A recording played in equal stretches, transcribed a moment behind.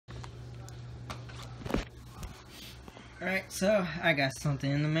Alright, so I got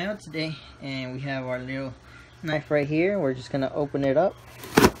something in the mail today, and we have our little knife right here. We're just gonna open it up.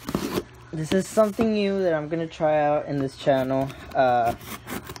 This is something new that I'm gonna try out in this channel. A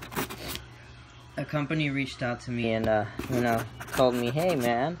company reached out to me and told me, hey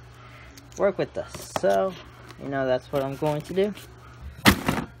man, work with us. So that's what I'm going to do.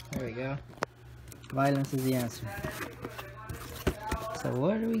 There we go. Violence is the answer. So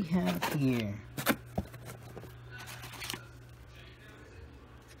what do we have here?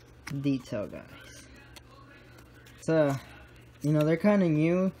 Detail, guys. So they're kind of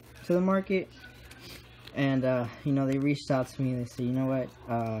new to the market, and they reached out to me. They said, you know what,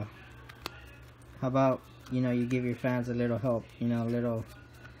 how about you give your fans a little help,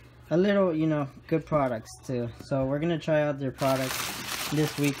 a little good products too. So we're gonna try out their products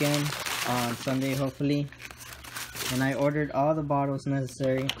this weekend on Sunday, hopefully. And I ordered all the bottles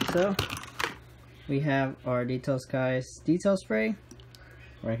necessary. So we have our Detail Skies detail spray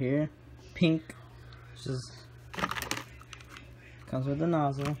right here, pink, just comes with the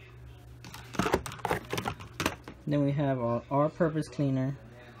nozzle. Then we have our all-purpose cleaner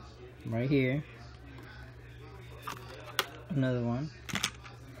right here, another one.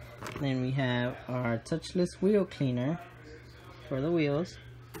 Then we have our touchless wheel cleaner for the wheels,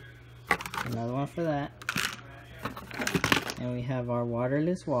 another one for that. And we have our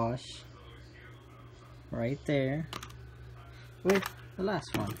waterless wash right there with the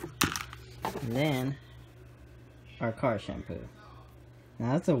last one. And then our car shampoo.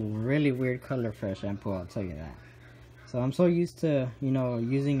 Now that's a really weird color for a shampoo, I'll tell you that. So I'm so used to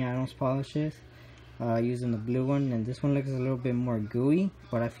using Adams polishes, using the blue one, and this one looks a little bit more gooey,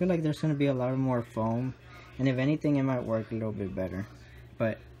 but I feel like there's going to be a lot more foam, and if anything it might work a little bit better.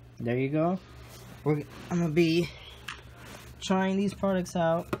 But there you go. I'm going to be trying these products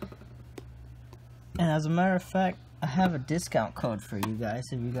out, and as a matter of fact, I have a discount code for you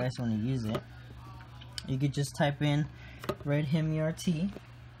guys if you guys want to use it. You could just type in RedHemERT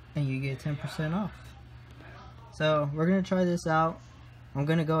and you get 10% off. So we're gonna try this out. I'm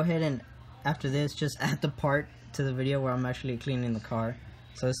gonna go ahead and after this just add the part to the video where I'm actually cleaning the car.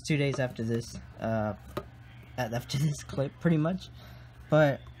 So it's 2 days after this after this clip pretty much.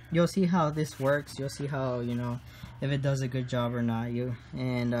 But you'll see how this works. You'll see how if it does a good job or not. If you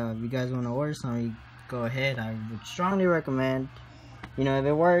guys want to order something, go ahead. I would strongly recommend, if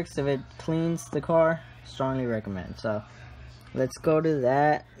it works, if it cleans the car, strongly recommend. So let's go to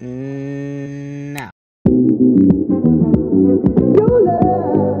that now. Your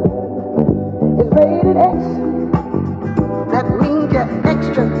love is rated X. That means you're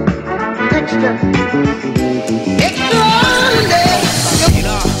extraordinary.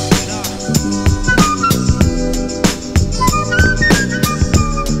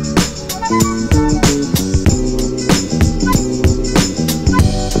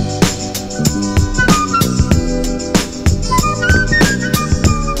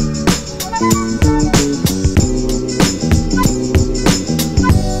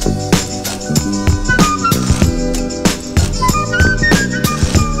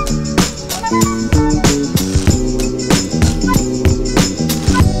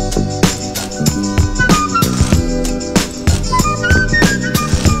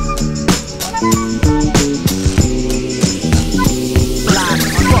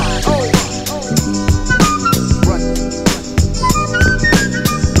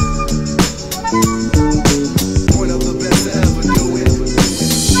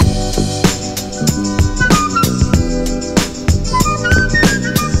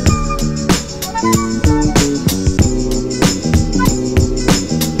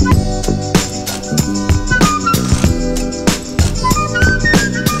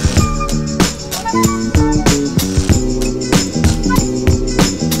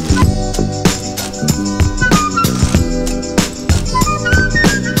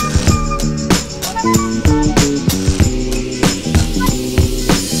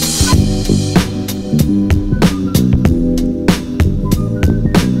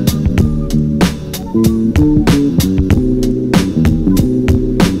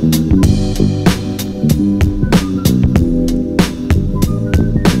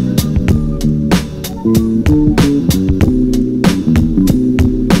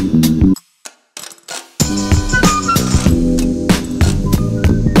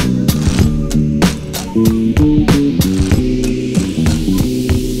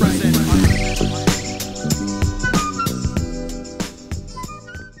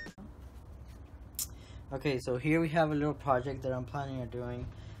 Okay, so here we have a little project that I'm planning on doing.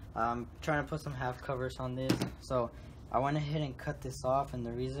 I'm trying to put some half covers on this. So I went ahead and cut this off, and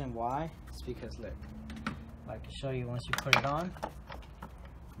the reason why is because look, I can show you once you put it on.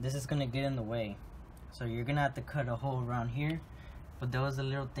 This is gonna get in the way, so you're gonna have to cut a hole around here. But there was a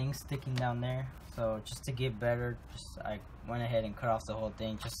little thing sticking down there, so just to get better, I went ahead and cut off the whole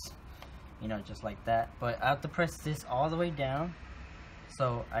thing, just, you know, just like that. But I have to press this all the way down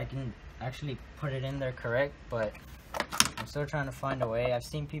so I can actually put it in there correct, but I'm still trying to find a way. I've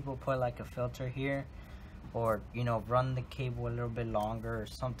seen people put like a filter here, or, you know, run the cable a little bit longer or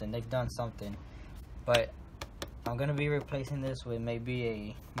something. They've done something, but I'm gonna be replacing this with maybe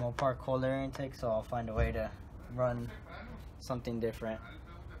a Mopar cold air intake, so I'll find a way to run something different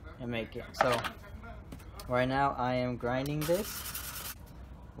and make it. So right now I am grinding this,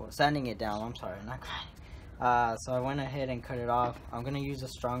 well, sanding it down, I'm sorry, not grinding. So I went ahead and cut it off. I'm gonna use a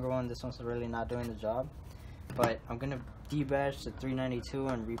stronger one. This one's really not doing the job, but I'm gonna debadge the 392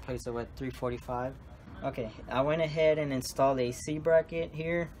 and replace it with 345. Okay, I went ahead and installed a C bracket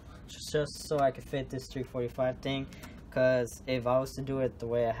here just so I could fit this 345 thing, because if I was to do it the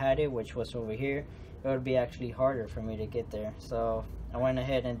way I had it, which was over here, it would be actually harder for me to get there. So I went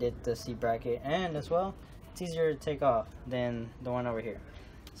ahead and did the C bracket, and as well, it's easier to take off than the one over here.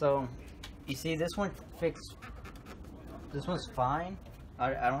 So you see, this one fixed, this one's fine.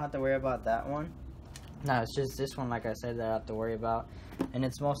 I don't have to worry about that one. No, it's just this one, like I said, that I have to worry about, and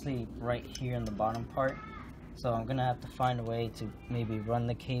it's mostly right here in the bottom part. So I'm gonna have to find a way to maybe run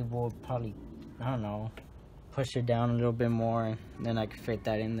the cable, probably, I don't know, push it down a little bit more, and then I can fit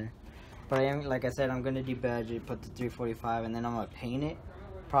that in there. But I am, like I said, I'm gonna debadge it, put the 345, and then I'm gonna paint it.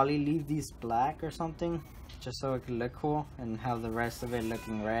 Probably leave these black or something, just so it could look cool, and have the rest of it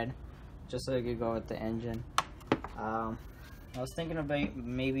looking red, just so it could go with the engine. I was thinking about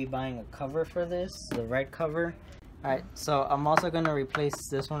maybe buying a cover for this, the red cover. Alright, so I'm also going to replace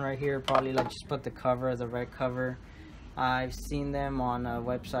this one right here, probably like just put the cover, the red cover. I've seen them on a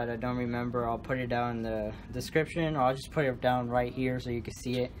website, I don't remember. I'll put it down in the description, or I'll just put it down right here so you can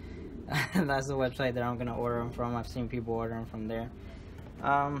see it. That's the website that I'm going to order them from. I've seen people order them from there.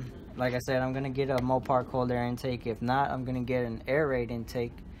 Like I said, I'm going to get a Mopar cold air intake. If not, I'm going to get an air raid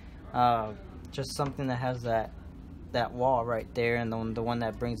intake. Just something that has that wall right there, and the one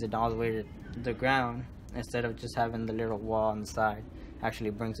that brings it all the way to the ground, instead of just having the little wall on the side. Actually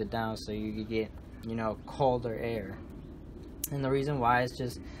brings it down so you can get, you know, colder air. And the reason why is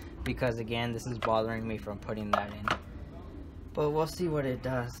just because, again, this is bothering me from putting that in. But we'll see what it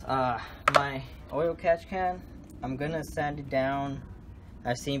does. My oil catch can, I'm gonna sand it down.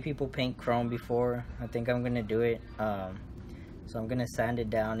 I've seen people paint chrome before. I think I'm gonna do it. So I'm gonna sand it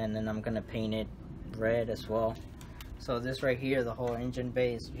down, and then I'm gonna paint it red as well. So this right here, the whole engine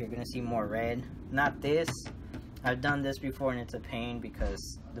base, you're gonna see more red. Not this. I've done this before, and it's a pain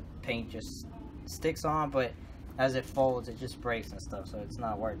because the paint just sticks on, but as it folds, it just breaks and stuff, so it's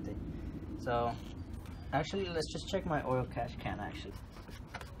not worth it. So actually, let's just check my oil catch can actually.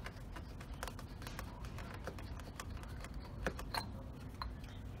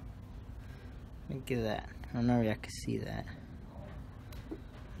 Look at that. I don't know if y'all can see that.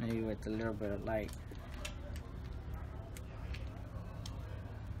 Maybe with a little bit of light.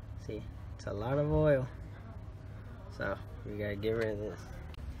 See, it's a lot of oil, so we gotta get rid of this.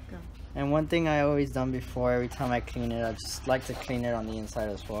 Go. And one thing I always done before, every time I clean it, I just like to clean it on the inside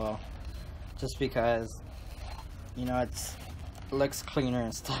as well, just because, you know, it looks cleaner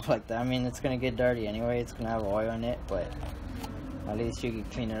and stuff like that. I mean, it's gonna get dirty anyway, it's gonna have oil in it, but at least you can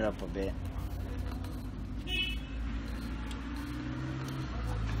clean it up a bit.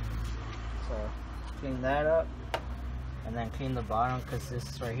 So clean that up, and then clean the bottom, because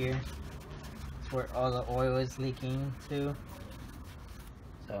this right here is where all the oil is leaking to.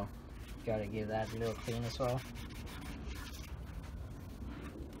 So gotta give that a little clean as well.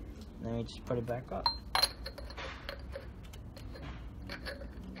 Then we just put it back up.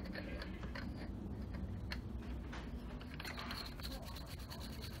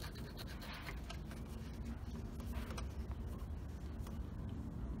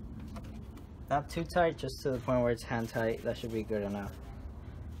 Not too tight, just to the point where it's hand tight. That should be good enough.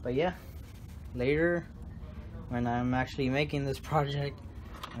 But yeah, later when I'm actually making this project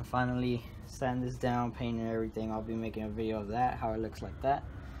and finally sand this down, paint and everything, I'll be making a video of that, how it looks like that.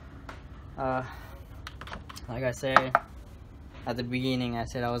 Like I said at the beginning, I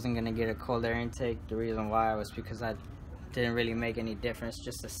said I wasn't gonna get a cold air intake. The reason why was because I didn't really make any difference,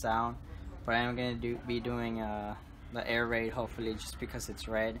 just the sound. But I am gonna be doing the air raid, hopefully, just because it's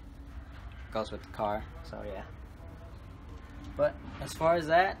red. Goes with the car, so yeah. But as far as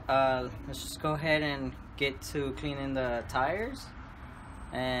that, let's just go ahead and get to cleaning the tires,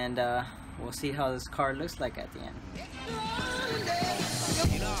 and we'll see how this car looks like at the end.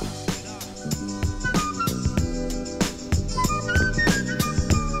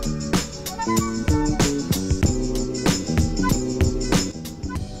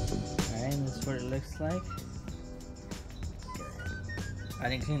 I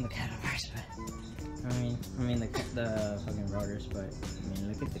didn't clean the calipers, but I mean the fucking rotors, but I mean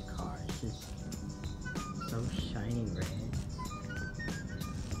look at the car. It's just so shiny red.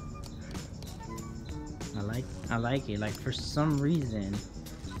 I like it. Like for some reason,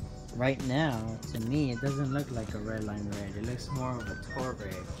 right now to me it doesn't look like a Redline red. It looks more of a Tour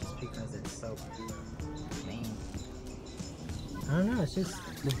red, just because it's so clean. I don't know. It's just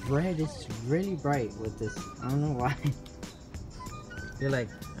the red is really bright with this. I don't know why. I feel like,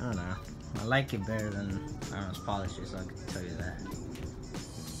 I don't know. I like it better than Adam's polishes, so I can tell you that.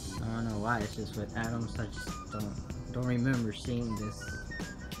 I don't know why. It's just with Adams, I just don't remember seeing this.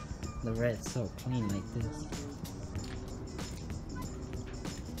 The red so clean like this.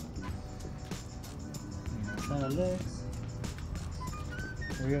 And that's how it looks.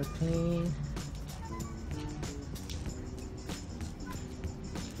 Real clean.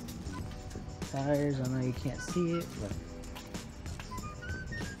 Tires, I know you can't see it, but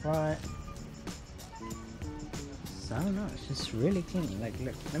front. So I don't know, it's just really clean. Like,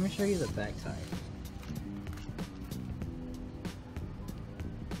 look, let me show you the back tire.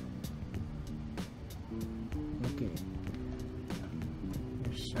 Look at it.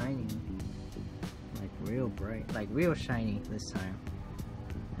 They're shining. Like real bright. Like real shiny this time.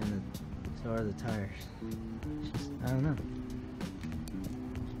 And so are the tires. Just, I don't know.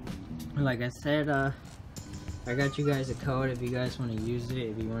 Like I said, I got you guys a code if you guys want to use it,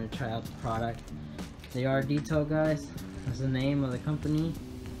 if you want to try out the product. They are Detail Guys. That's the name of the company.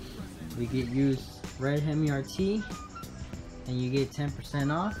 We get used Red Hemi RT, and you get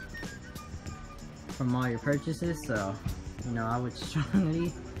 10% off from all your purchases. So, you know, I would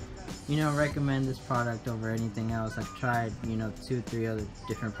strongly, you know, recommend this product over anything else. I've tried, you know, 2-3 other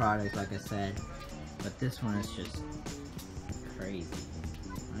different products, like I said, but this one is just crazy.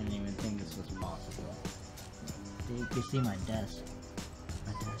 I didn't even think this was possible. You can see my desk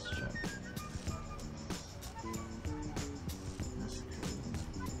truck. That's crazy.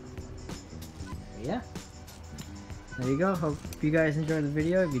 But yeah, there you go. Hope you guys enjoyed the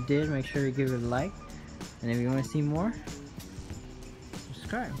video. If you did, make sure to give it a like, and if you want to see more,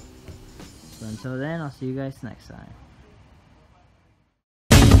 subscribe. So until then, I'll see you guys next time.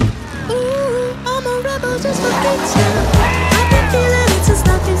 Ooh, I'm a rebel just for pizza.